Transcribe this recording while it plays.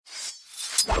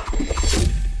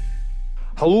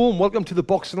Hello and welcome to the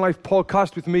Boxing Life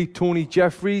podcast with me, Tony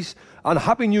Jeffries, and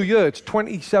Happy New Year. It's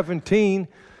 2017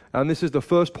 and this is the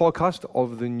first podcast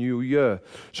of the new year.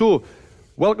 So,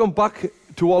 welcome back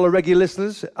to all the regular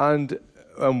listeners and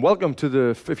welcome to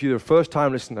if you're the first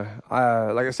time listener.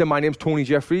 Like I said, my name's Tony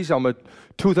Jeffries. I'm a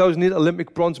 2008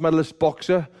 Olympic bronze medalist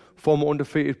boxer, former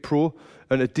undefeated pro,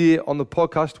 and today on the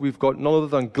podcast we've got none other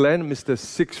than Glenn, Mr.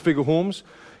 Six Figure Holmes.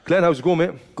 Glenn, how's it going,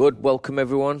 mate? Good. Welcome,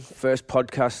 everyone. First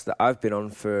podcast that I've been on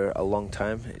for a long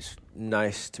time. It's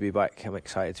nice to be back. I'm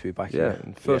excited to be back here.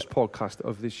 And first podcast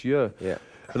of this year. Yeah.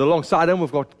 And alongside him,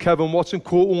 we've got Kevin Watson,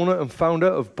 co-owner and founder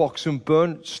of Box and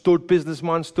Burn, stud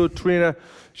businessman, stud trainer,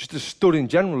 just a stud in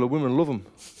general. The women love him.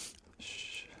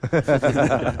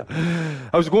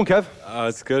 How's it going, Kev?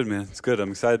 It's good, man. It's good.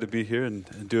 I'm excited to be here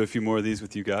and do a few more of these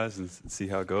with you guys and see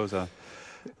how it goes. A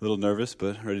little nervous,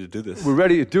 but ready to do this. We're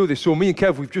ready to do this. So me and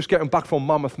Kev, we've just gotten back from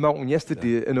Mammoth Mountain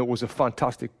yesterday, and it was a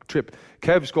fantastic trip.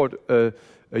 Kev's got a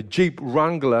Jeep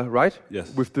Wrangler, right?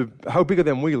 Yes. With how big are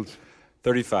them wheels?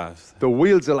 35. The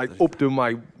wheels are like up to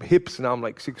my hips, and I'm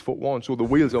like 6'1", so the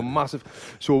wheels are massive.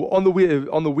 So on the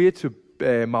way to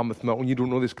Mammoth Mountain, you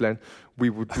don't know this, Glenn, we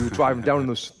were driving down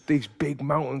these big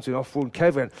mountains in off-road.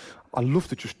 Kevin, I'd love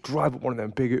to just drive up one of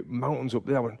them big mountains up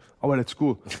there. I went, let's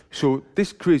go. So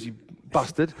this crazy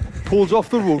bastard pulls off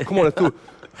the road,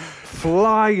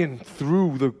 flying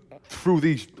through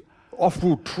these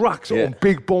off-road tracks on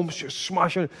big bumps, just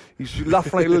smashing. He's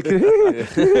laughing like a little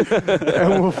kid.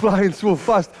 And we're flying so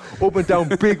fast up and down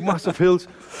big, massive hills.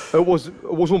 It was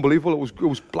unbelievable. It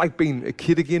was like being a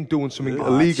kid again, doing something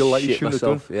illegal like you shouldn't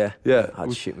have done. Yeah.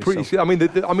 I'd shit myself. I mean,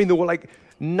 they were like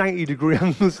 90-degree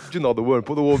angles. You know, they weren't,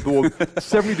 but they were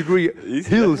 70-degry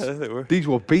hills. Yeah, these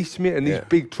were beasts, mate, and these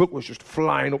big truck was just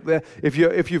flying up there. If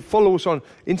you follow us on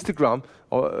Instagram,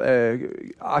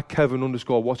 at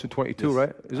Kevin_Watson22,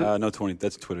 right? Is it? No, 20.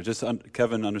 That's Twitter. Just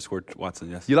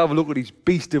Kevin_Watson, yes. You'll have a look at these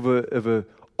beast of a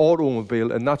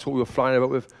automobile, and that's what we were flying about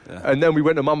with. Yeah. And then we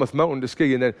went to Mammoth Mountain to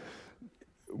ski, and then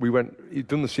you've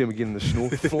done the same again in the snow,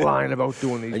 flying about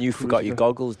doing these. And you forgot your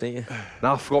goggles, didn't you?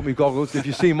 Nah, I forgot my goggles. If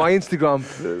you see my Instagram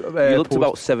you looked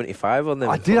about 75 on them.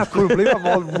 I did, I couldn't believe it. I'm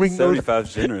all wrinkled.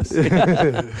 75's generous.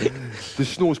 The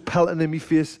snow's pelting in my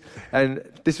face. And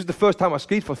this was the first time I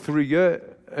skied for 3 years.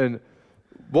 And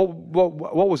what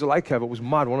was it like, Kev? It was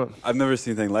mad, wasn't it? I've never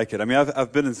seen anything like it. I mean,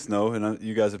 I've been in snow, and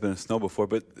you guys have been in snow before,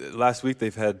 but last week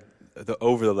they've had 10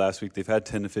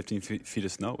 to 15 feet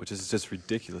of snow, which is just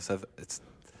ridiculous.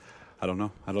 I don't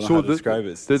know how to describe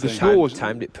it. The snow was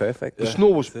timed it perfect. The snow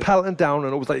was pelting down,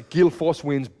 and it was like gale force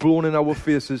winds blowing in our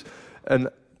faces, and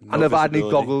I never had any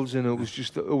goggles, and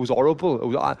it was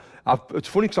horrible. It's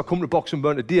funny because I come to Box and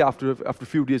Burn today after a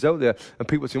few days out there, and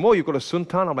people saying, "Oh, you've got a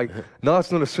suntan." I'm like, "No,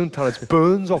 it's not a suntan. It's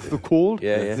burns off the cold."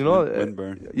 Yeah. You know, wind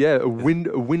burn. Yeah, a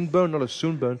wind burn, not a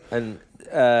sunburn. And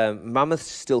Mammoth's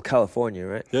still California,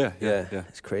 right? Yeah.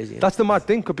 It's crazy. That's the mad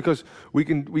thing, because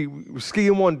we were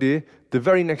skiing one day. The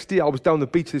very next day, I was down the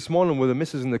beach this morning with the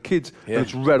missus and the kids, and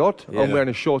it's red hot. Yeah. I'm wearing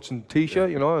a shorts and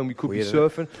t-shirt, and we could be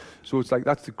surfing. So it's like,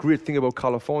 that's the great thing about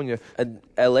California. And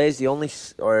LA is the only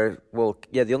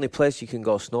place you can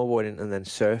go snowboarding and then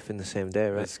surf in the same day,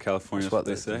 right? That's California, that's what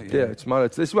they say. Yeah, it's mad.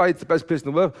 This is why it's the best place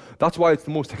in the world. That's why it's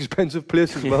the most expensive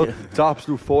place as well. It's an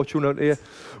absolute fortune out here.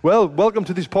 Well, welcome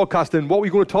to this podcast. And what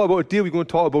we're going to talk about today, we're going to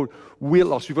talk about weight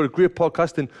loss. We've got a great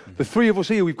podcast. And the three of us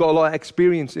here, we've got a lot of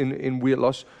experience in weight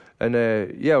loss. And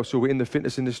so we're in the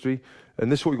fitness industry.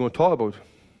 And this is what we're going to talk about.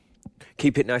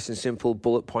 Keep it nice and simple,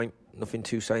 bullet point, nothing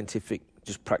too scientific,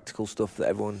 just practical stuff that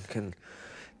everyone can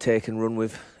take and run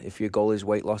with if your goal is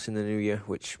weight loss in the new year,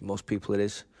 which most people it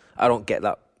is. I don't get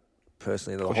that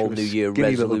personally, the whole New Year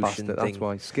resolution thing. That's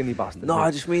why, skinny bastard. No, I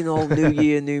just mean the whole New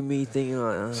Year, new me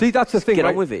thing. See, that's the thing, get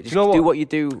right? on with it. Just do what you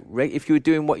do. If you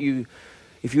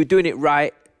were doing it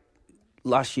right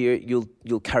last year,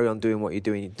 you'll carry on doing what you're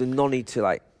doing. There's no need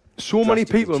to So many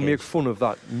people make fun of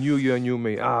that New Year, New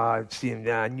Me.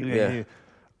 New Year, New.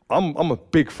 I'm a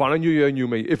big fan of New Year, New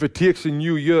Me. If it takes a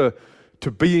new year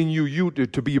to be a new you,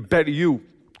 to be a better you,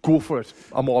 go for it.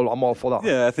 I'm all for that.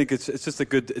 Yeah, I think it's just a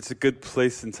good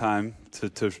place and time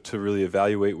to really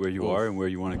evaluate where you are and where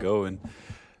you want to go. And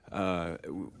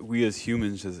we as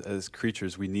humans, as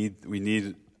creatures, we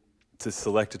need to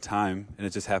select a time, and it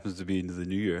just happens to be into the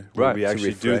new year where right, we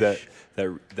actually do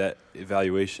that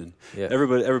evaluation. Yeah.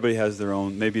 Everybody has their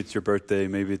own. Maybe it's your birthday,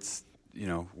 maybe it's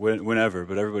whenever,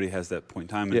 but everybody has that point in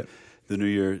time. Yeah. And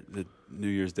the New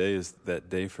Year's Day is that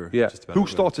day for just about Who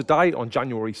starts a diet on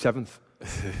January 7th?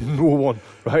 No one,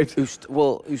 right? Who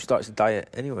starts a diet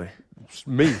anyway? It's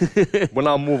me. When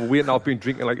I'm overweight and I've been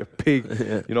drinking like a pig,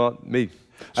 me.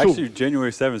 Actually,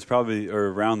 January 7th is probably,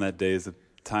 or around that day, is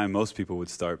time most people would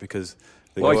start because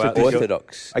they Well, go I out. said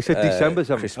Orthodox. I said December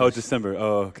 7th. Christmas. Oh, December.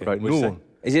 Oh, okay. Right, What'd you no say? one.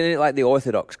 Isn't it like the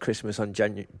Orthodox Christmas on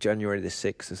January the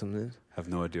 6th or something? I have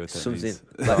no idea what that Something means.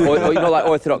 like, or, like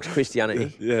Orthodox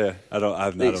Christianity. Yeah, I don't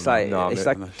It's know. like No, it's mate,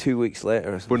 like I'm not 2 weeks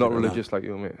later or something. We're not I don't know. religious like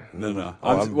you, mate. No. Oh,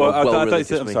 I thought you religious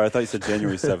said. I'm me. sorry. I thought you said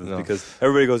January 7th No. because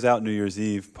everybody goes out New Year's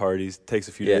Eve parties, takes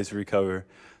a few Yeah. days to recover.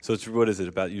 So it's what is it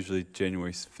about? Usually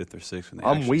January 5th or 6th when they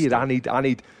I'm actually weird. start. I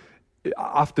need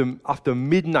after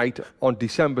midnight on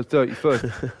December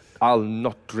 31st, I'll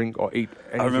not drink or eat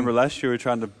anything. I remember last year we were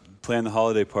trying to plan the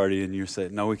holiday party, and you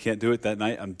said, "No, we can't do it that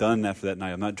night. I'm done after that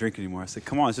night. I'm not drinking anymore." I said,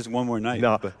 "Come on, it's just one more night."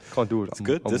 Nah, But can't do it. it's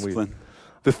good I'm discipline. weird.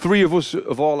 The three of us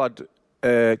have all had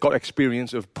got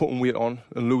experience of putting weight on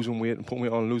and losing weight and putting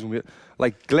weight on and losing weight.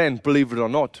 Like Glenn, believe it or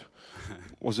not,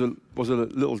 was a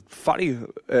little fatty.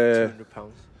 200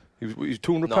 pounds. He was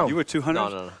 200 No, pounds. You were 200.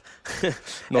 No.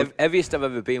 No. Heaviest I've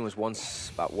ever been was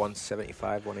about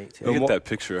 175, 180. You And get what- that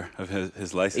picture of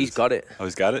his license. He's got it. Oh,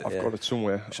 he's got it. I've Yeah. got it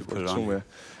somewhere. Should I've put got it it on somewhere.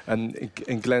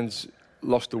 And Glenn's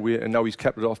lost the weight and now he's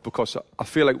kept it off because I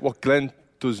feel like what Glenn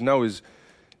does now is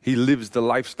he lives the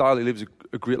lifestyle. He lives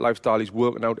a great lifestyle. He's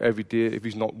working out every day if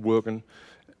he's not working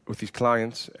with his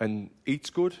clients and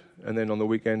eats good. And then on the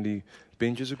weekend he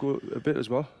binges a bit as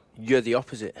well. You're the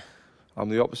opposite. I'm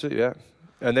the opposite, yeah.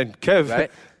 And then Kev, Right.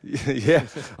 yeah,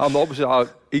 I'm the opposite. I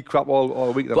eat crap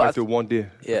all week. Then But I I do one day.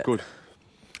 Yeah. Good.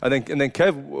 And then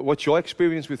Kev, what's your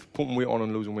experience with putting weight on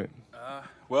and losing weight?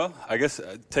 Well, I guess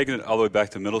taking it all the way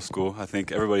back to middle school, I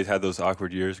think everybody's had those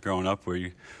awkward years growing up where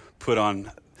you put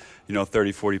on,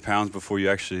 30, 40 pounds before you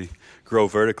actually grow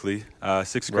vertically.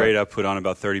 Sixth grade, I put on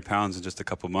about 30 pounds in just a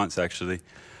couple months, actually.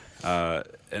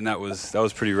 And that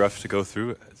was pretty rough to go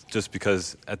through just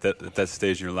because at that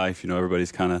stage in your life,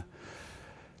 everybody's kind of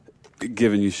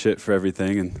giving you shit for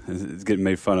everything and it's getting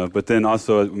made fun of. But then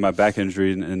also my back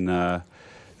injury, and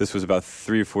this was about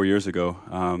 3 or 4 years ago,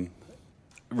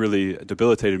 really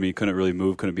debilitated me. Couldn't really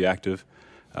move, couldn't be active,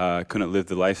 couldn't live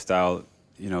the lifestyle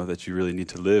that you really need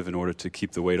to live in order to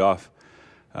keep the weight off.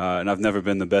 And I've never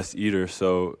been the best eater,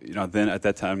 so then at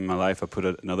that time in my life I put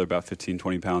another about 15,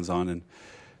 20 pounds on, and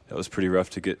that was pretty rough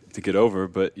to get over.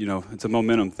 But it's a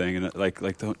momentum thing, and like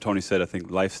Tony said, I think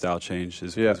lifestyle change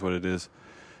is what it is.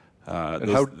 And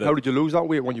how did you lose that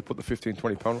weight when you put the 15,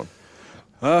 20 pound on?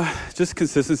 Just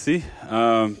consistency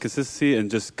and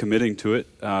just committing to it.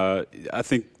 I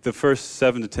think the first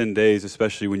 7 to 10 days,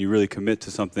 especially when you really commit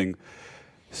to something,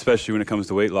 especially when it comes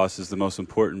to weight loss, is the most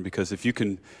important, because if you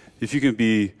can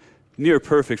be near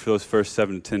perfect for those first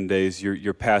 7 to 10 days,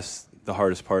 you're past the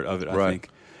hardest part of it. I think.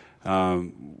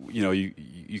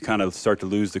 You kind of start to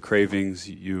lose the cravings.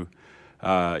 You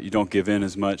don't give in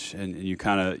as much, and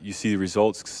you see the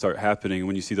results start happening. And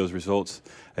when you see those results,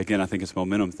 again, I think it's a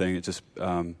momentum thing. It just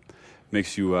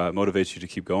makes you motivates you to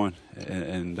keep going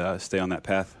and stay on that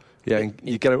path. Yeah, and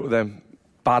you get out of them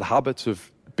bad habits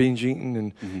of binge eating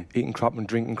and eating crap and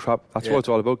drinking crap. That's what it's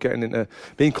all about, getting into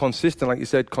being consistent, like you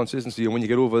said, consistency. And when you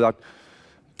get over that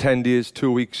 10 days,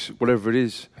 2 weeks, whatever it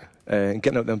is, and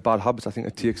getting out them bad habits, I think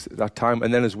it takes that time.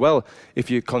 And then as well,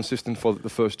 if you're consistent for the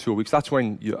first 2 weeks, that's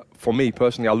when for me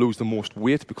personally, I lose the most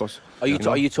weight because. Are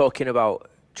you talking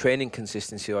about training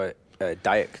consistency or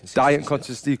diet consistency? Diet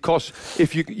consistency, because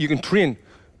if you can train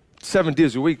 7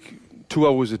 days a week, 2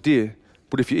 hours a day,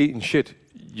 but if you're eating shit,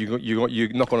 you're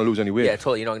not going to lose any weight. Yeah,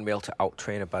 totally. You're not going to be able to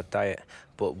out-train a bad diet.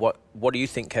 But what do you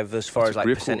think, Kev, as far That's as a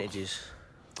great percentages?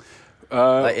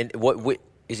 quote.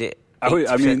 Is it 80%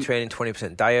 I mean, training,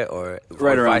 20% diet, or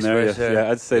Right or around vice there, versa?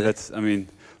 yeah. I'd say that's,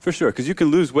 for sure, because you can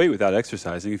lose weight without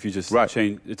exercising if you just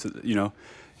change. It's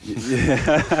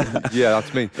Yeah,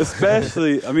 that's me.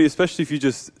 especially if you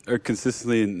just are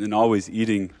consistently and always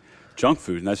eating junk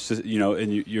food, and that's just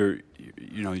and your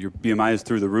BMI is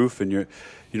through the roof, and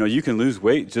you can lose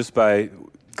weight just by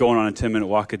going on a 10-minute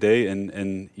walk a day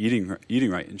and eating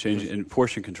right and changing and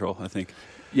portion control, I think.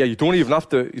 Yeah, you don't even have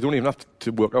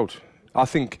to work out. I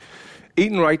think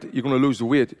eating right, you're going to lose the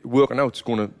weight. Working out is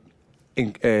going to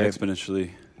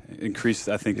Exponentially increase,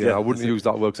 I think. Yeah, I wouldn't use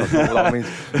that word 'cause I don't know what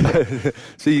that means.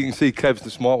 So you can see Kev's the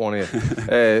smart one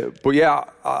here. But yeah,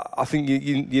 I think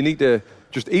you need to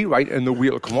just eat right and the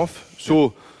weight will come off.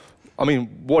 So,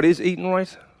 what is eating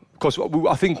right? Because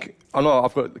I know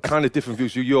I've got kind of different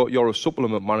views. You're a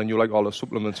supplement man and you like all the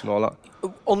supplements and all that.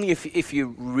 Only if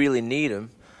you really need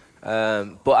them.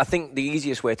 But I think the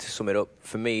easiest way to sum it up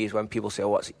for me is when people say,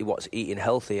 "What's eating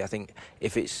healthy?" I think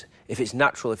if it's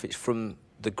natural, if it's from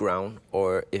the ground,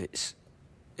 or if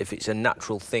it's a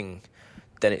natural thing,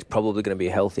 then it's probably going to be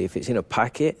healthy. If it's in a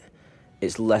packet,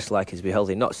 it's less likely to be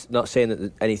healthy. Not saying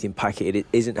that anything packeted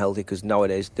isn't healthy, because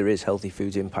nowadays there is healthy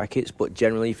foods in packets. But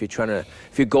generally, if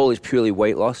your goal is purely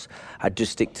weight loss, I'd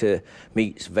just stick to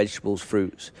meats, vegetables,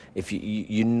 fruits. If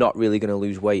you're not really going to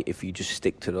lose weight if you just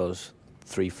stick to those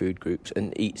 3 food groups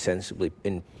and eat sensibly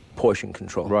in portion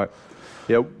control. Right.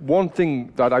 Yeah. One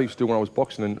thing that I used to do when I was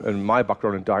boxing and my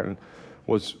background in dieting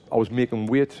was I was making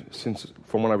weight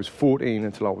from when I was 14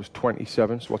 until I was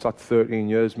 27. So what's that? 13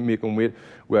 years making weight,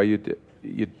 where you'd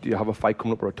have a fight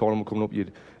coming up or a tournament coming up,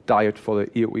 you'd diet for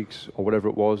the 8 weeks or whatever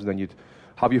it was, and then you'd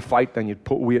have your fight, then you'd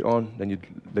put weight on, then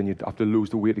you'd have to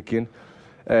lose the weight again.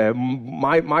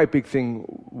 My big thing,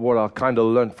 what I kind of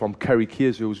learned from Kerry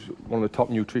Kayes, who's one of the top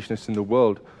nutritionists in the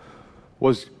world,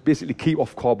 was basically keep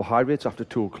off carbohydrates after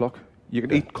 2 o'clock. You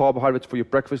can eat carbohydrates for your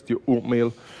breakfast, your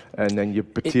oatmeal, and then your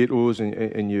potatoes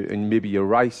and maybe your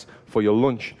rice for your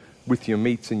lunch with your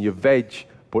meats and your veg.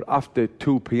 But after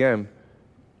 2 p.m.,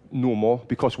 no more,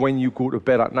 because when you go to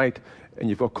bed at night and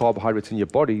you've got carbohydrates in your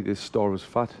body, they store as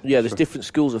fat. Yeah, there's different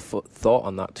schools of thought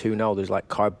on that too now. There's like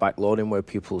carb backloading, where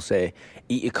people say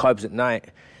eat your carbs at night,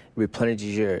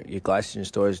 replenishes your glycogen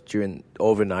stores during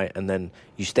overnight, and then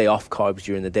you stay off carbs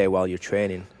during the day while you're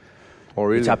training. Or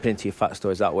really? You tap into your fat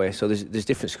stores that way. So there's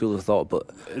different schools of thought, but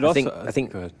I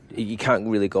think you can't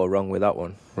really go wrong with that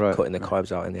one. Right. Cutting the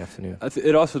carbs out in the afternoon.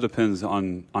 It also depends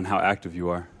on how active you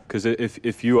are, because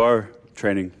if you are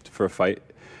training for a fight,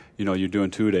 you're doing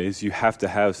 2 days, you have to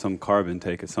have some carb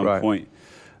intake at some point.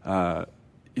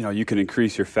 You can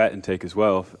increase your fat intake as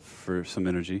well for some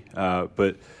energy,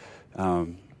 but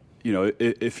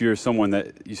if you're someone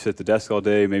that you sit at the desk all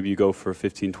day, maybe you go for a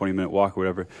 15, 20-minute walk or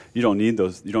whatever, you don't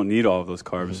need all of those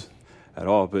carbs at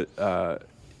all. But,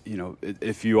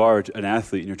 if you are an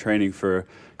athlete and you're training for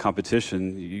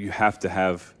competition, you have to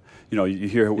have, you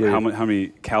hear how many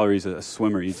calories a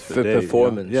swimmer eats for a day.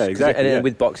 Performance. Yeah, exactly. And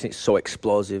with boxing, it's so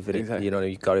explosive. And exactly.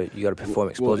 You got to perform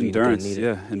explosively. Well, endurance,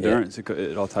 endurance. Yeah.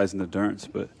 It all ties into endurance.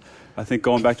 But I think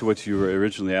going back to what you were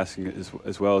originally asking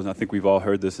as well, and I think we've all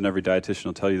heard this, and every dietitian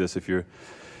will tell you this,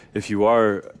 if you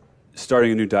are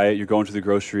starting a new diet, you're going to the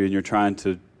grocery and you're trying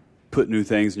to put new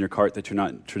things in your cart that you're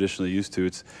not traditionally used to,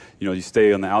 it's, you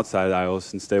stay on the outside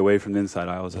aisles and stay away from the inside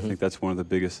aisles. I think that's one of the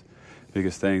biggest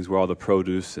things, where all the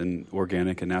produce and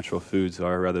organic and natural foods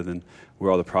are, rather than where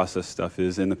all the processed stuff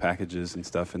is in the packages and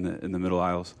stuff in the middle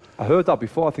aisles. I heard that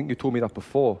before. I think you told me that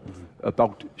before,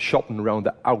 about shopping around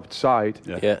the outside.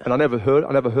 Yeah. And I never heard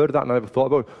of that, and I never thought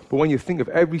about it. But when you think of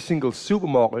every single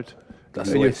supermarket, that's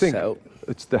and you think set up.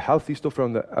 It's the healthy stuff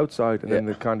around the outside, and then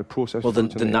the kind of processed the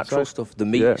foods on the natural inside. stuff, the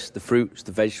meats, the fruits,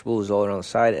 the vegetables, all around the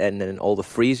side, and then all the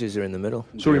freezers are in the middle.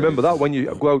 So remember that when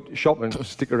you go out shopping,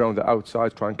 stick around the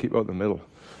outside, try and keep out the middle.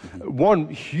 One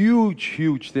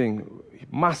huge thing,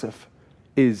 massive,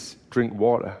 is drink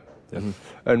water. And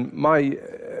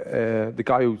the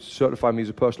guy who certified me as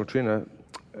a personal trainer,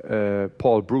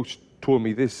 Paul Bruce, told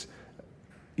me this.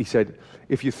 He said,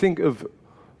 if you think of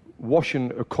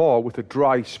washing a car with a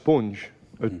dry sponge,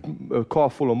 a car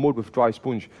full of mud with dry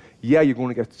sponge, you're going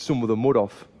to get some of the mud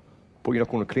off, but you're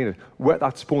not going to clean it. Wet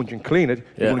that sponge and clean it,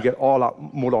 you're going to get all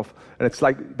that mud off. And it's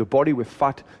like the body with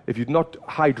fat. If you're not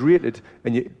hydrated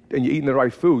and you're eating the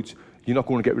right foods, you're not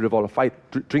going to get rid of all the fat.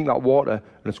 Drink that water,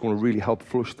 and it's going to really help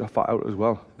flush the fat out as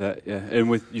well.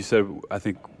 And you said, I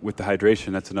think with the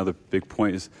hydration, that's another big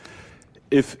point, is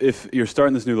if you're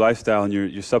starting this new lifestyle and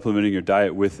you're supplementing your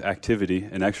diet with activity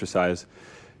and exercise,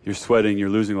 you're sweating, you're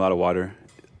losing a lot of water.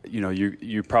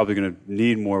 You're probably going to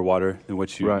need more water than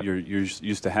what you're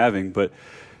used to having. But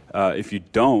if you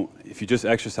just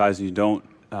exercise and you don't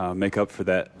make up for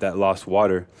that lost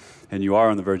water, and you are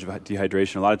on the verge of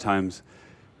dehydration, a lot of times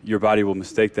your body will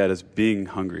mistake that as being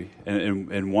hungry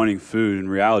and wanting food. In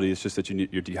reality, it's just that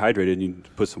you're dehydrated and you need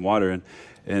to put some water in.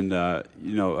 And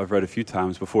I've read a few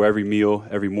times, before every meal,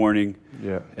 every morning,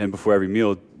 and before every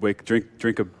meal,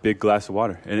 drink a big glass of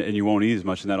water, and you won't eat as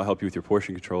much, and that'll help you with your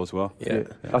portion control as well. Yeah.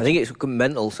 I think it's a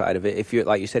mental side of it. If you're,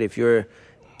 like you said, if you're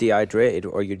dehydrated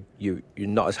or you're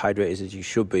not as hydrated as you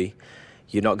should be,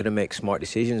 you're not going to make smart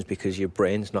decisions because your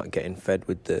brain's not getting fed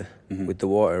with the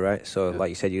water, right? So, like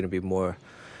you said, you're going to be more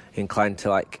inclined to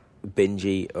like binge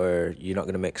eat, or you're not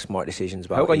going to make smart decisions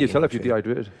about. How can you tell if you're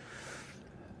dehydrated?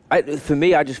 For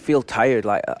me, I just feel tired.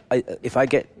 Like if I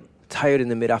get tired in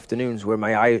the mid-afternoons where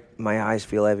my eyes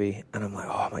feel heavy and I'm like,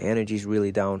 oh, my energy's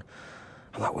really down.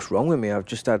 I'm like, what's wrong with me? I've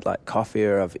just had like coffee,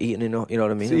 or I've eaten enough. You know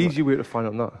what I mean? It's an easy way to find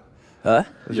out that. Huh?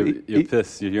 Your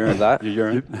piss, your urine. Like that?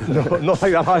 Your urine. No, not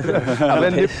like that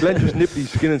either. Glenn just nipped his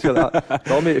skin and said that.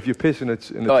 No, mate, if you piss and it's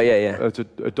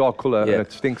a dark colour and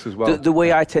it stinks as well. The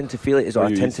way I tend to feel it is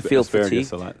I tend to feel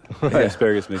fatigued. A lot.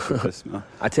 Asparagus makes you piss smell.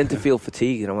 I tend to feel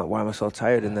fatigued, and I'm like, why am I so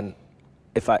tired? And then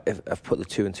if I've put the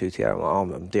 2 and 2 together, I'm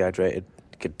like, oh, I'm dehydrated.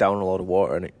 Get down a lot of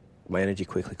water, and my energy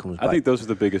quickly comes back. I think those are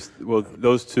the biggest. Well,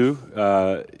 those two,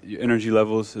 your energy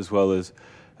levels as well as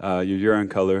your urine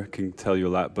color can tell you a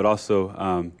lot. But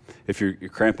also, if you're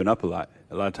cramping up a lot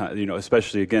of times,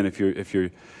 especially again if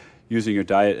you're using your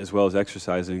diet as well as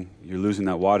exercising, you're losing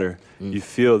that water. You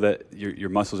feel that your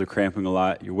muscles are cramping a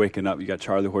lot. You're waking up. You got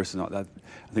Charlie horse and all that.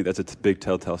 I think that's a big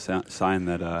telltale sign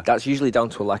that. That's usually down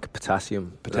to a lack of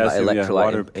potassium. Potassium, electrolyte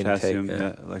water, intake, potassium,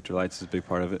 electrolytes is a big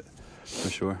part of it, for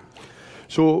sure.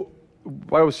 So,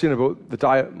 what I was saying about the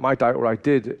diet, my diet, what I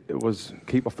did, it was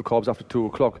keep off the carbs after 2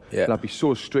 o'clock. Yeah. And I'd be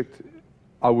so strict.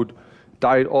 I would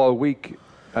diet all week,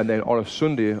 and then on a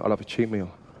Sunday, I'd have a cheat meal.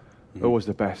 It was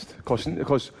the best.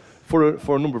 Because for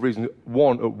a number of reasons.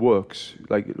 One, it works.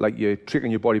 Like you're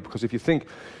tricking your body, because if you think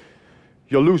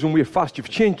you're losing weight fast, you've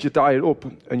changed your diet up,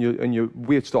 and your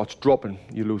weight starts dropping,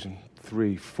 you're losing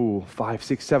 3, 4, 5,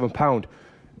 6, 7 pounds.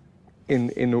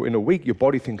 In a week, your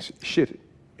body thinks, shit,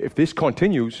 if this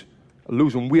continues,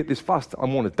 losing weight this fast,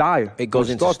 I'm going to die. It goes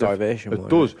into starvation mode. It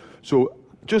does. So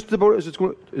just about as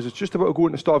it's just about to go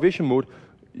into starvation mode,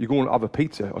 you're going to have a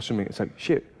pizza or something. It's like,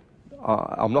 shit,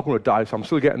 I'm not going to die, so I'm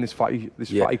still getting this fatty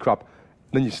crap.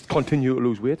 Then you just continue to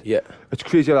lose weight. Yeah. It's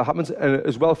crazy how that happens. And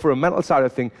as well, for a mental side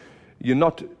of thing, you're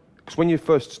not, because when you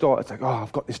first start, it's like, oh,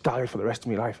 I've got this diet for the rest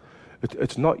of my life.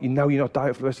 It's not, now you're not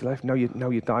dieting for the rest of your life. Now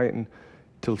you're dieting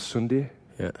till Sunday.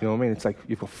 Yeah. You know what I mean? It's like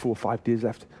you've got 4 or 5 days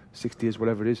left, 6 days,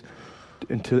 whatever it is,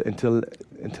 until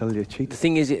you cheat. The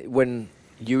thing is, when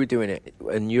you were doing it,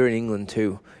 and you're in England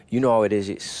too, you know how it is.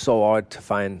 It's so hard to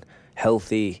find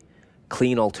healthy,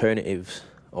 clean alternatives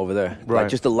over there. Right. Like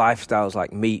just the lifestyles,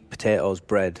 like meat, potatoes,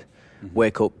 bread.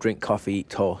 Wake up, drink coffee, eat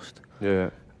toast.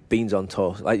 Yeah. Beans on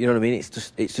toast. Like, you know what I mean?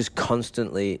 It's just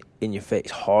constantly in your face.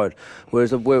 It's hard.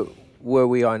 Whereas where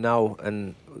we are now,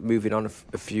 and moving on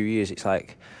a few years, it's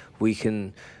like we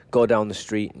can go down the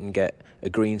street and get a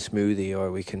green smoothie,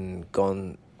 or we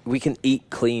can eat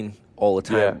clean all the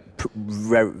time,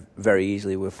 very, very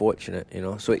easily. We're fortunate,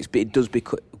 So it does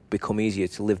become easier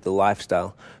to live the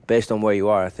lifestyle based on where you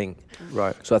are, I think.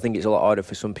 Right. So I think it's a lot harder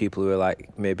for some people who are like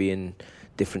maybe in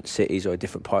different cities or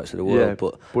different parts of the world.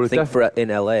 But I think in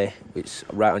LA, it's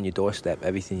right on your doorstep,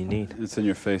 everything you need. It's in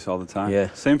your face all the time. Yeah.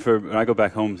 Same for when I go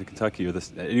back home to Kentucky or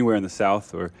anywhere in the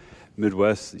South or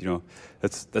Midwest.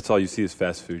 That's all you see is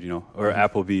fast food. Or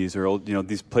Applebee's or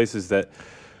these places that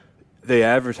they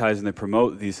advertise and they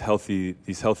promote these healthy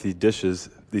dishes,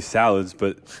 these salads,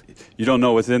 but you don't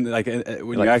know what's in. Like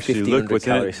when you actually look what's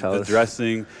in it, the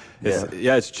dressing.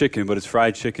 It's chicken, but it's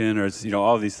fried chicken, or it's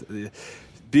all these.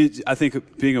 I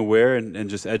think being aware and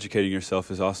just educating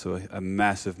yourself is also a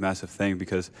massive, massive thing,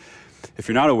 because if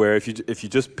you're not aware, if you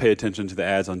just pay attention to the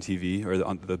ads on TV or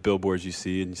on the billboards you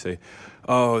see, and you say,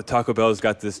 "Oh, Taco Bell's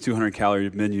got this 200-calorie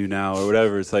menu now," or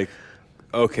whatever, it's like,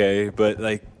 okay, but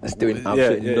like it's doing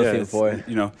absolutely nothing for it.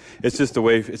 It's just a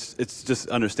way. It's just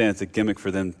understand it's a gimmick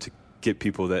for them to get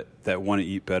people that want to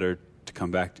eat better to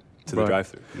come back to the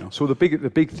drive-thru. So the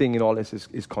big thing in all this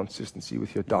is consistency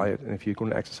with your diet, and if you're going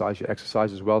to exercise, you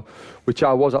exercise as well, which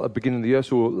I was at the beginning of the year.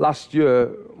 So last year,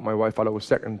 my wife had our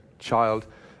second child,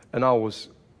 and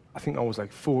I think I was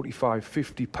like 45,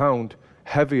 50 pound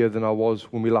heavier than I was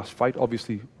when we last fight.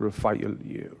 Obviously, with a fight,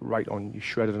 you're right on, you're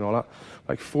shredded and all that.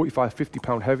 Like 45, 50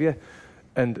 pound heavier,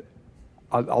 and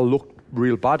I looked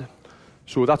real bad.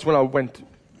 So that's when I went,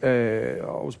 I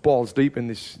was balls deep in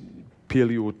this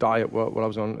paleo diet while I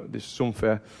was on this sun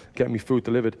fair, getting me food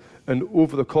delivered. And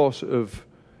over the course of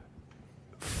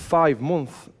 5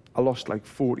 months, I lost like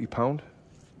 40 pound,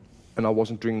 and I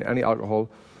wasn't drinking any alcohol.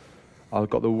 I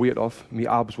got the weight off, my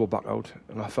abs were back out,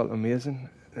 and I felt amazing.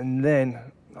 And then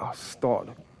I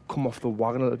started to come off the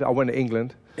wagon a little bit. I went to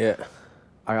England. Yeah.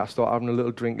 I started having a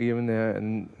little drink here and there,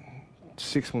 and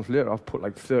 6 months later, I've put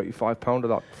like 35 pound of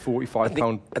that 45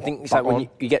 pound. I think it's like when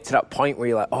you get to that point where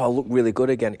you're like, oh, I look really good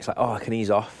again. It's like, oh, I can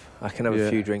ease off. I can have a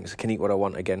few drinks. I can eat what I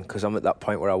want again, because I'm at that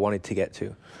point where I wanted to get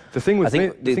to. The thing with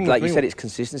like you said, it's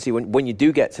consistency. When you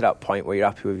do get to that point where you're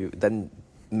happy with you, then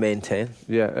maintain.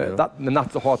 Yeah,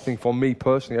 that's the hard thing for me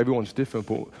personally. Everyone's different,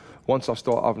 but once I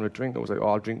start having a drink, I was like,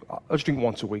 I'll just drink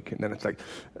once a week, and then it's like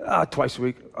twice a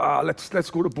week. Let's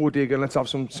go to Bodega and let's have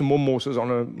some mimosas on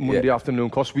a Monday afternoon,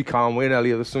 because we can't. We're in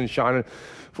LA, the sun's shining.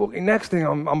 Fucking next thing,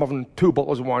 I'm having 2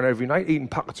 bottles of wine every night, eating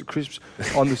packets of crisps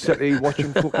on the settee,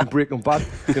 watching fucking Breaking Bad,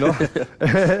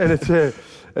 And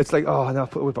it's like, oh, now I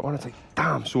put it back on. It's like,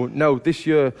 damn. So now this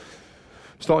year,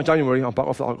 starting January, I'm back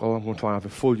off the alcohol. I'm going to try and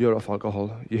have a full year off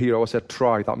alcohol. You hear how I said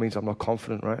try. That means I'm not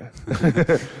confident, right?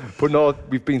 But no,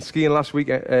 we've been skiing last week,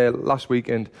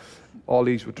 and all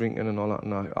these were drinking and all that,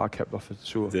 and I kept off it.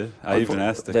 So you did? I even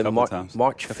asked a couple times.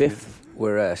 March 5th,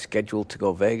 we're scheduled to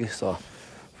go Vegas, so...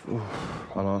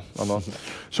 I know.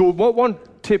 So one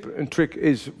tip and trick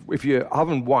is, if you're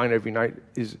having wine every night,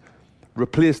 is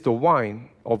replace the wine,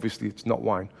 obviously it's not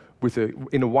wine,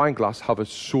 in a wine glass, have a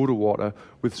soda water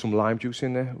with some lime juice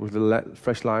in there, with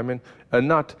fresh lime in.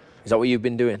 And that... Is that what you've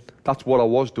been doing? That's what I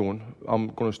was doing. I'm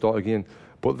going to start again.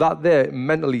 But that there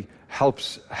mentally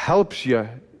helps you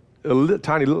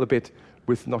tiny little bit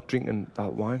with not drinking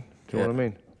that wine. Do you know what I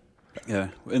mean? Yeah.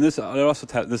 And this, I also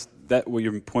that what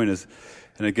your point is,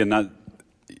 and again, not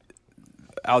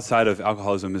outside of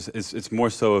alcoholism, it's more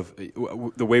so of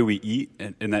the way we eat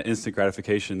and that instant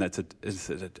gratification. It's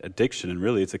an addiction, and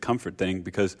really it's a comfort thing,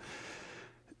 because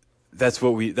that's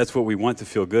what we want to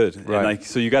feel good. Right. And like,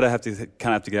 so you got to have to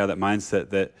get out of that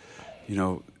mindset that, you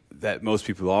know, that most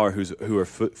people are who are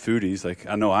foodies. Like,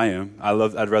 I know I am.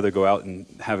 I'd rather go out and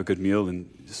have a good meal and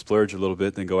splurge a little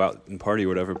bit than go out and party or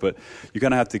whatever. But you're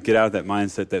gonna have to get out of that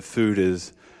mindset that food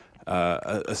is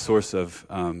a source of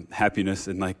happiness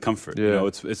and like comfort. Yeah. You know,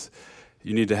 it's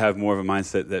you need to have more of a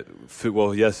mindset that food.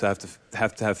 Well, yes, I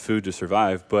have to have food to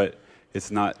survive, but it's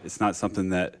not something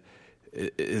that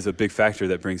is a big factor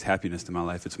that brings happiness to my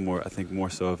life. It's more, I think, more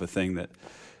so of a thing that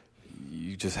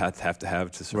you just have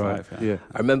to survive. Right. Yeah.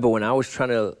 I remember when I was trying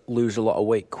to lose a lot of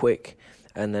weight quick,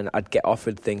 and then I'd get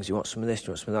offered things. You want some of this? Do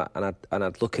you want some of that? And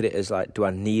I'd look at it as like, do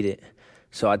I need it?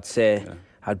 So I'd say,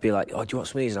 I'd be like, oh, do you want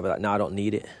some of these? And I'd be like, no, I don't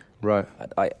need it. Right.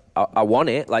 I want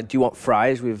it. Like, do you want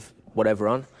fries with whatever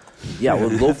on? Yeah, I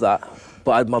would love that.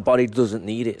 But my body doesn't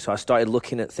need it. So I started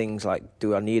looking at things like,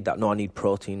 do I need that? No, I need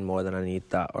protein more than I need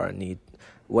that, or I need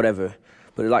whatever.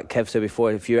 But like Kev said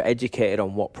before, if you're educated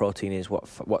on what protein is, what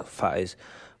fat is,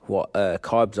 what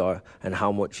carbs are, and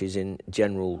how much is in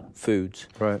general foods,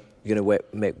 right, you're going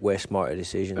to make way smarter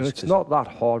decisions. And it's not that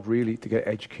hard, really, to get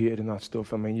educated in that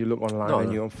stuff. I mean, you look online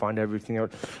and you don't find everything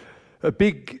out. A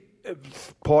big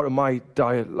part of my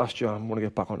diet last year, I'm going to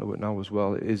get back onto it now as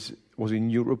well, was a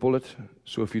NutriBullet.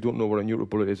 So if you don't know what a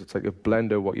NutriBullet is, it's like a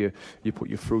blender what you put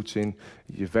your fruits in,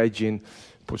 your veg in,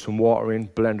 put some water in,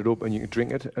 blend it up, and you can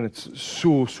drink it. And it's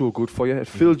so good for you. It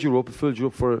fills you up. It fills you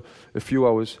up for a few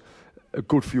hours, a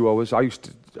good few hours. I used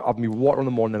to have my water in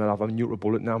the morning and I'd have a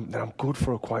NutriBullet. Now I'm good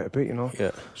for quite a bit, you know.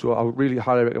 Yeah. So I would really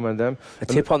highly recommend them. A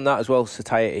tip on that as well,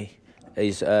 satiety,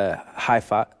 is high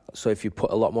fat. So if you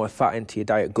put a lot more fat into your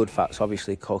diet, good fats,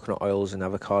 obviously coconut oils and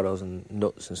avocados and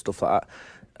nuts and stuff like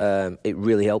that, it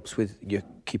really helps with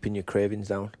keeping your cravings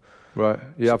down. Right.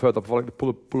 Yeah, I've heard that before, like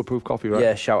the Bulletproof coffee, right?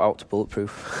 Yeah, shout out to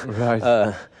Bulletproof.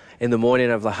 Right. In the morning,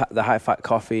 I have the high-fat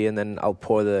coffee, and then I'll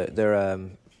pour their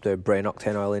brain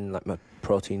octane oil in, like my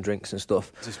protein drinks and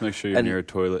stuff. Just make sure you're near a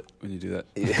toilet when you do that.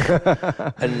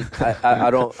 Yeah. And I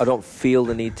don't feel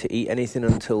the need to eat anything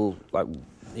until, like,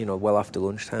 you know, well after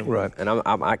lunchtime. Right. And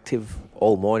I'm active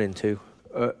all morning too.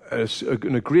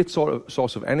 And a great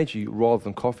source of energy rather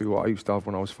than coffee, what I used to have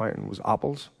when I was fighting, was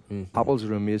apples. Mm-hmm. Apples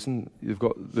are amazing. You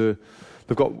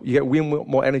get way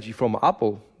more energy from an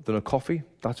apple than a coffee.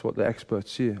 That's what the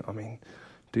experts say. I mean,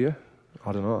 do you?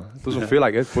 I don't know. It doesn't feel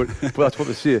like it, but that's what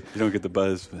they say. You don't get the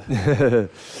buzz.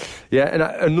 Yeah, and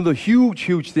another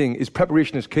huge thing is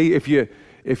preparation is key. If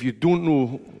you don't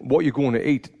know what you're going to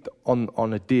eat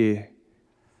on a day,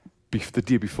 the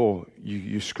day before,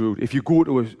 you're screwed. If you go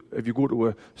to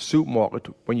a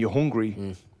supermarket when you're hungry,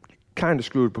 you're kind of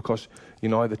screwed, because you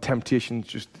know the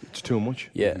temptation's it's too much.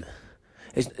 Yeah,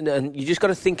 and you just got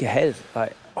to think ahead.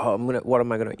 Like, what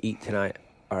am I going to eat tonight?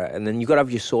 All right, and then you got to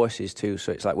have your sources too.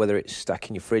 So it's like whether it's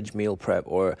stacking your fridge, meal prep,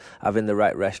 or having the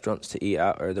right restaurants to eat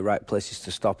at, or the right places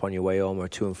to stop on your way home or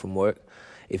to and from work.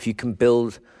 If you can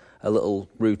build a little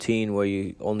routine where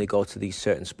you only go to these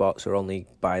certain spots or only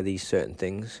buy these certain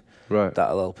things, right,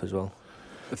 that'll help as well.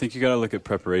 I think you got to look at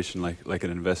preparation like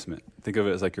an investment. Think of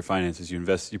it as like your finances.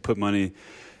 You put money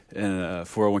in a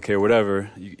 401k or whatever.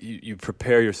 You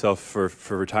prepare yourself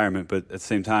for retirement, but at the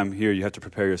same time, here you have to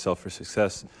prepare yourself for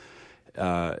success.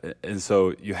 And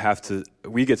so you have to.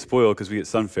 We get spoiled because we get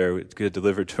Sunfare. We get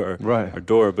delivered to our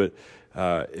door. But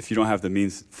if you don't have the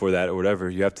means for that or whatever,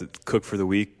 you have to cook for the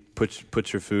week.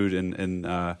 Put your food in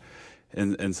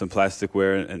some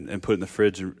plasticware and put it in the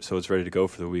fridge so it's ready to go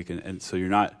for the week. And so you're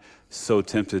not so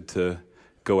tempted to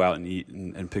go out and eat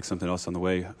and pick something else on the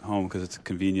way home because it's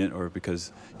convenient or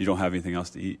because you don't have anything else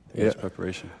to eat. It's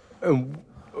preparation.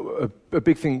 A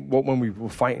big thing when we were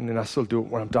fighting, and I still do it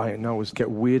when I'm dieting now, is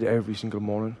get weighed every single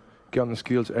morning. get on the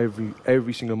scales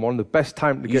every single morning. The best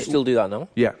time to You still do that now?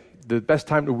 Yeah, the best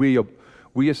time to weigh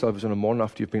yourself is in the morning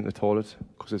after you've been to the toilet,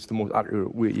 because it's the most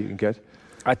accurate weight you can get.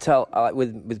 I like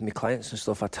with my clients and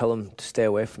stuff, I tell them to stay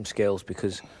away from scales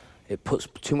because it puts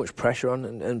too much pressure on,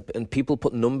 and people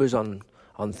put numbers on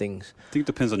things. I think it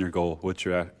depends on your goal, what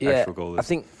your actual goal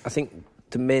is. I think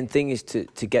the main thing is to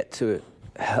get to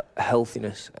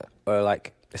healthiness, or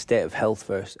like a state of health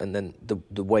first, and then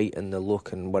the weight and the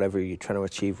look and whatever you're trying to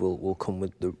achieve will come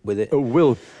with it. It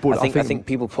will, but I think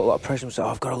people put a lot of pressure and say,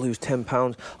 I've got to lose 10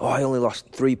 pounds. Oh, I only lost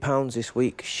 3 pounds this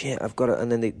week. Shit, I've got to,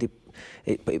 and then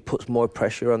it puts more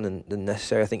pressure on than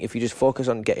necessary. I think if you just focus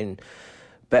on getting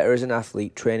better as an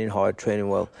athlete, training hard, training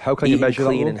well, how can you measure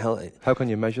clean that? And healthy. How can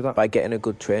you measure that? By getting a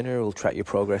good trainer who will track your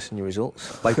progress and your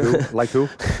results. Like who? Like who?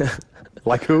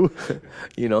 Like who?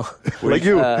 You know, like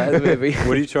you. Maybe.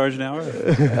 What do you charge an hour?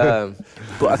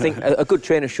 But I think a good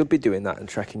trainer should be doing that and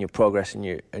tracking your progress in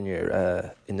your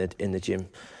in the gym.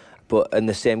 And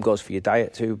the same goes for your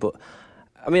diet too. But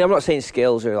I mean, I'm not saying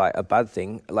scales are like a bad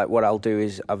thing. Like what I'll do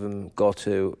is have them go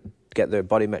to get their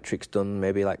body metrics done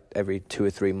maybe like every 2 or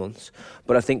 3 months.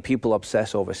 But I think people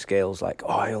obsess over scales, like,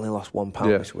 oh, I only lost 1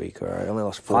 pound this week, or I only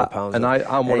lost 4 pounds. And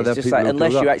I'm one of them people like, who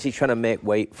unless do that. you're actually trying to make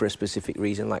weight for a specific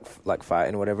reason, like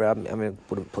fighting or whatever, I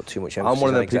wouldn't put too much emphasis on I'm one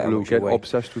of them exactly people who get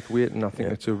obsessed with weight, and I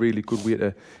think it's a really good way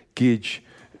to gauge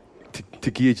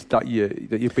that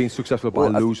you've been successful by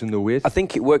losing the weight. I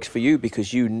think it works for you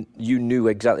because you knew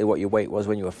exactly what your weight was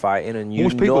when you were fighting, and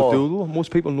most people do though.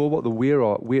 Most people know what the weight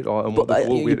are and what the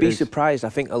goal weight is. You'd be surprised. I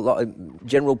think a lot of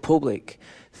general public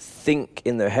think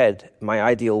in their head, my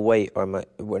ideal weight, or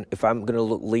if I'm going to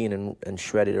look lean and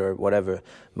shredded or whatever,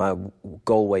 my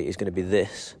goal weight is going to be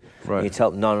this. Right. And you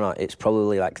tell them, no, it's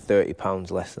probably like 30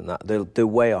 pounds less than that. They're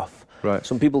way off. Right.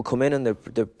 Some people come in and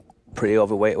they're pretty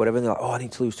overweight or whatever, and they're like, oh, I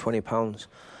need to lose 20 pounds.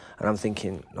 And I'm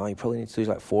thinking, no, you probably need to lose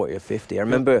like 40 or 50. I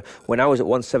remember when I was at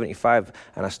 175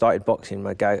 and I started boxing,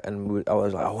 my guy, and I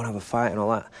was like, I want to have a fight and all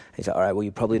that. He's like, all right, well,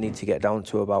 you probably need to get down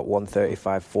to about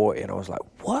 135, 40. And I was like,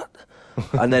 what?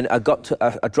 And then I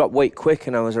dropped weight quick,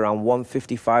 and I was around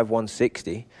 155,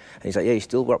 160. And he's like, yeah, you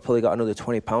still probably got another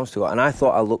 20 pounds to go. And I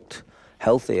thought I looked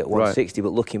healthy at 160, but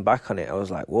looking back on it, I was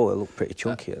like, whoa, I look pretty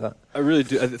chunky at that. I really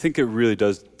do. I think it really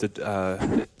does.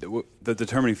 The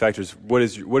determining factor is what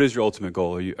is your ultimate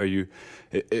goal? Are you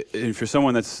if you're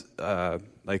someone that's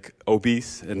like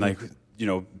obese and like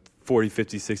 40,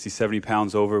 50, 60, 70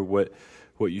 pounds over what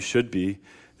you should be,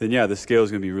 then yeah, the scale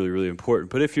is going to be really, really important.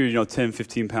 But if you're 10,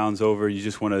 15 pounds over, you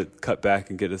just want to cut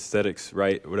back and get aesthetics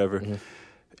right, whatever. Mm-hmm.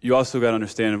 You also got to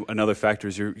understand another factor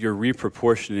is you're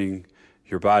reproportioning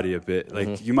your body a bit.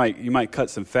 Like you might cut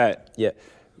some fat,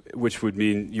 which would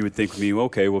mean you would think to me,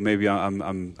 okay, well maybe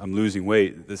I'm losing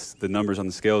weight. The numbers on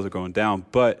the scales are going down.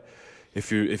 But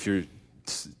if you're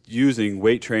using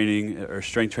weight training or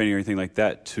strength training or anything like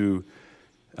that to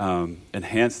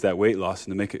enhance that weight loss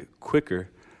and to make it quicker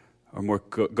or more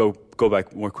go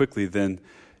back more quickly, then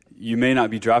you may not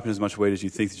be dropping as much weight as you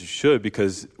think that you should,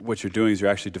 because what you're doing is you're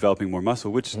actually developing more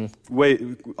muscle, which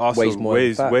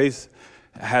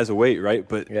has a weight, right?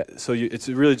 But so it's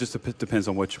really just depends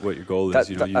on what your goal is.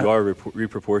 You are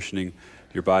reproportioning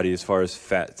your body as far as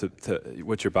fat to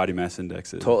what your body mass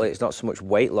index is. Totally, it's not so much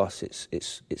weight loss;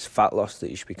 it's fat loss that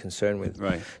you should be concerned with.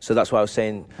 Right. So that's why I was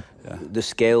saying the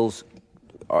scales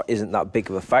isn't that big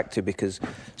of a factor, because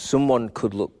someone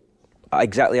could look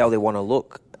exactly how they want to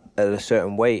look at a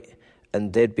certain weight,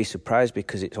 and they'd be surprised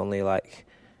because it's only like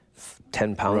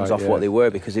 10 pounds off what they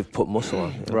were, because they've put muscle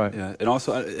on. Right. Yeah. And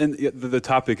also, the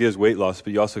topic is weight loss,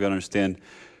 but you also got to understand,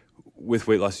 with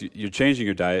weight loss, you're changing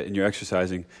your diet and you're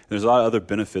exercising. There's a lot of other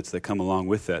benefits that come along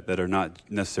with that are not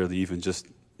necessarily even just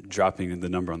dropping the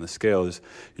number on the scale. Is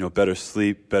better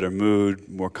sleep, better mood,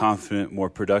 more confident, more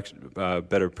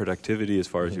better productivity as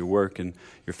far as your work and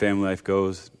your family life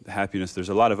goes, happiness. There's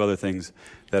a lot of other things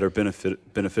that are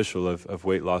beneficial of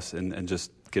weight loss and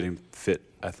just getting fit,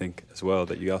 I think, as well,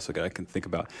 that you also can think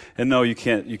about. And no, you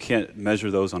can't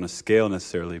measure those on a scale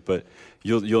necessarily, but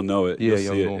you'll know it. Yeah,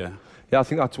 you'll see it. Yeah, I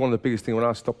think that's one of the biggest things. When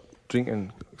I stopped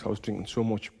drinking, because I was drinking so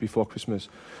much before Christmas,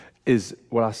 is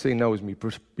what I see now is my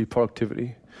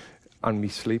productivity and me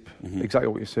sleep. Mm-hmm. Exactly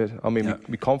what you said. I mean,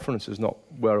 my confidence is not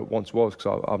where it once was,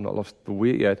 because I've not lost the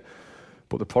weight yet.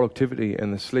 But the productivity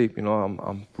and the sleep,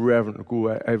 I'm raring to go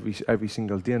every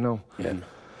single day now. Yeah.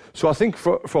 So I think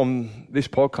from this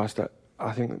podcast,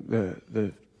 I think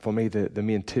for me the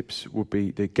main tips would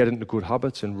be to get into good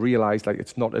habits and realize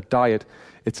it's not a diet,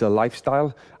 it's a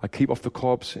lifestyle. I keep off the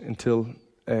carbs until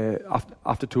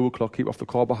after 2 o'clock. Keep off the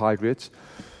carbohydrates.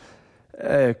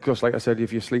 Because like I said,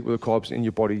 if you sleep with the carbs in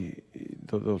your body,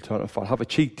 the alternative fat. Have a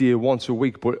cheat day once a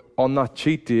week, but on that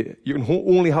cheat day, you can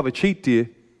only have a cheat day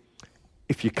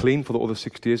if you're clean for the other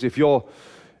 6 days. If you're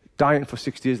dieting for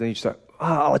 6 days, then you just say,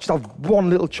 I'll just have one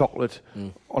little chocolate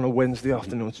on a Wednesday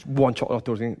afternoon. It's one chocolate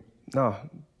afternoon. No,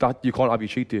 that you can't have your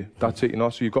cheat day. That's it, you know.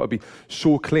 So you've got to be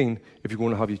so clean if you're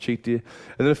going to have your cheat day.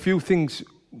 And then a few things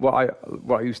what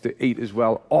I used to eat as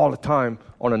well all the time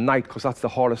on a night, because that's the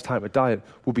hardest time to diet,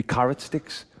 would be carrot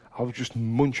sticks. I would just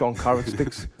munch on carrot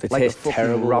sticks They like a taste fucking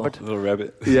terrible. rabbit. Little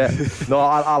rabbit. Yeah, no,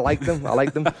 I like them. I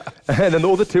like them. And then the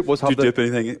other tip was have Did you dip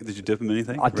anything? Did you dip them in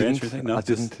anything? I Ranch or didn't. anything? No, I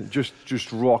didn't.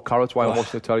 Just raw carrots while I'm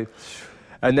watching the telly.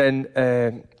 And then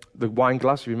the wine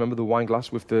glass. You remember the wine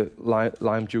glass with the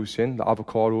lime juice in, the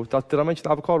avocado. Did I mention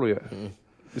the avocado yet?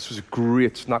 This was a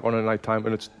great snack on a night time,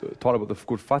 and it's talking about the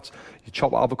good fats. You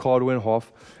chop avocado in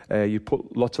half, you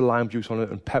put lots of lime juice on it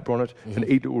and pepper on it, and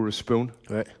eat it with a spoon.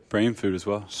 Right. brain food as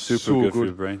well. Super So good for good.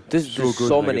 your brain. There's So good.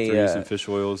 so many. Omega-3s and fish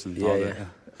oils and all yeah.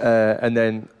 that. And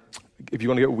then, if you're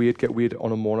going to get weird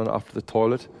on a morning after the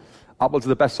toilet. Apples are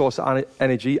the best source of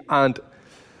energy, and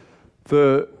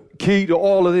the key to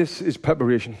all of this is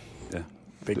preparation. Yeah,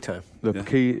 Big time. The Yeah.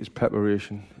 key is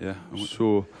preparation. yeah.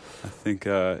 So, I think,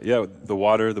 the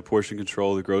water, the portion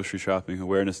control, the grocery shopping,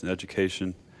 awareness and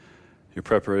education, your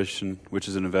preparation, which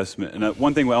is an investment. And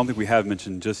one thing I don't think we have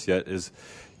mentioned just yet is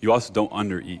you also don't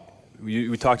undereat.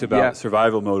 We talked about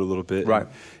survival mode a little bit. Right.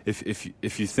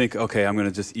 If you think, okay, I'm going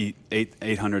to just eat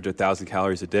 800 to 1,000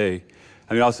 calories a day,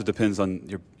 I mean, it also depends on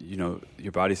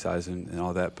your body size and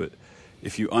all that. But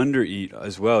if you undereat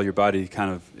as well, your body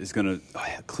kind of is going to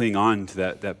cling on to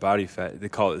that body fat. They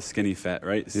call it skinny fat,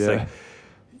 right? It's like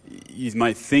you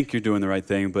might think you're doing the right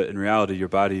thing, but in reality, your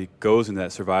body goes into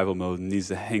that survival mode and needs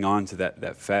to hang on to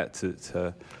that fat to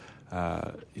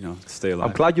stay alive.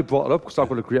 I'm glad you brought it up because I've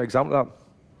got a great example of that.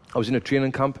 I was in a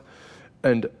training camp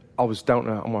and I was down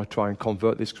to, I'm going to try and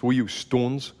convert this because we use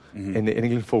stones in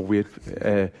England for weight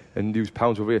and use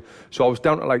pounds of weight. So I was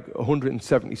down to like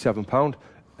 177 pound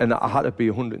and I had to be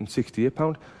 168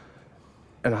 pound.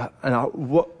 And I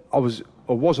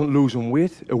wasn't losing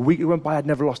weight. A week went by, I'd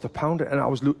never lost a pound, and I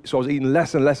was eating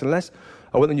less and less and less.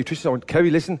 I went to the nutritionist. I went,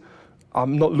 Kerry, listen,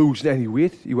 I'm not losing any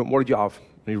weight. He went, what did you have?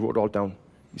 And he wrote it all down.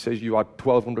 He says you had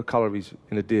 1,200 calories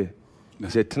in a day. He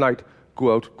said tonight,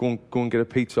 go out, go and get a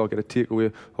pizza or get a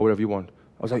takeaway or whatever you want.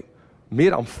 I was like,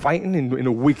 mate, I'm fighting in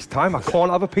a week's time. I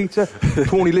can't have a pizza.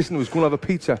 Tony, listen, was going to have a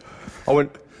pizza. I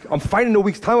went, I'm fighting in a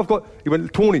week's time. He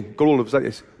went, Tony, got all of us like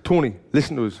this. Tony,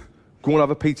 listen to us. Go and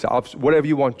have a pizza, have whatever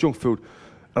you want, junk food.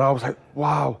 And I was like,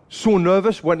 wow, so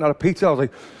nervous. Went and had a pizza. I was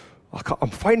like,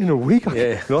 I'm fighting in a week.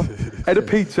 Yeah. You know? Had a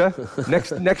pizza.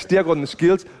 Next day I got on the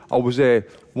scales. I was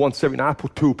 179. I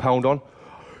put 2 pound on.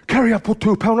 Kerry, I put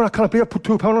 2 pound on. I can't believe I put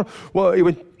 2 pound on. Well, he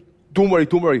went, don't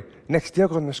worry. Next day I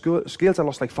got on the scales. I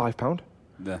lost like 5 pound.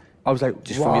 Yeah. I was like,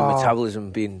 Just wow. from your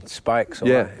metabolism being spiked. So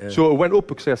Yeah. So it went up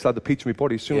because I started the pizza in my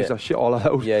body. As soon as I shit all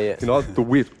out, the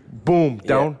weight, boom,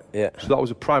 down. Yeah. So that was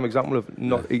a prime example of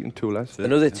not eating too less.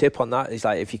 Another tip on that is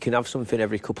like if you can have something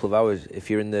every couple of hours,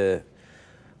 if you're in the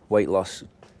weight loss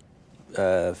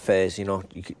phase,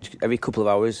 every couple of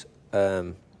hours,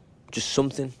 just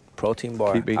something, protein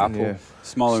bar, Keep eating, apple,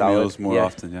 Smaller salad, meals more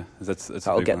often, yeah. That's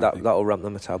that'll a big get one, I that. think. That'll ramp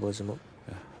the metabolism up.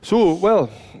 So,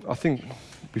 well, I think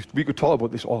we could talk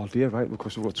about this all day, right?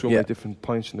 Because we've got so many different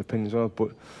points and opinions on it.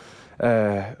 But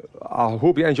I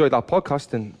hope you enjoyed that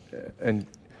podcast. And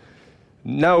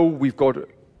now we've got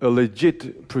a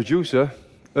legit producer,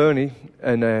 Ernie.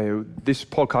 And this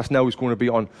podcast now is going to be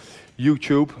on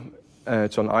YouTube.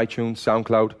 It's on iTunes,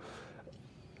 SoundCloud.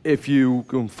 If you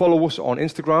can follow us on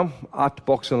Instagram,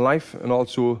 @BoxingLife, and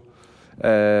also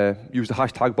use the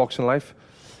hashtag BoxingLife.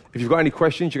 If you've got any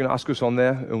questions, you can ask us on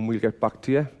there, and we'll get back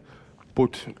to you.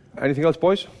 But anything else,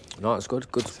 boys? No, it's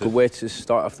good. Good way to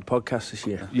start off the podcast this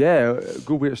year. Yeah,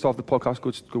 good way to start the podcast.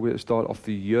 Good way to start off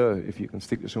the year if you can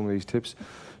stick to some of these tips.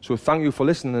 So thank you for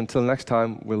listening. Until next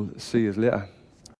time, we'll see you later.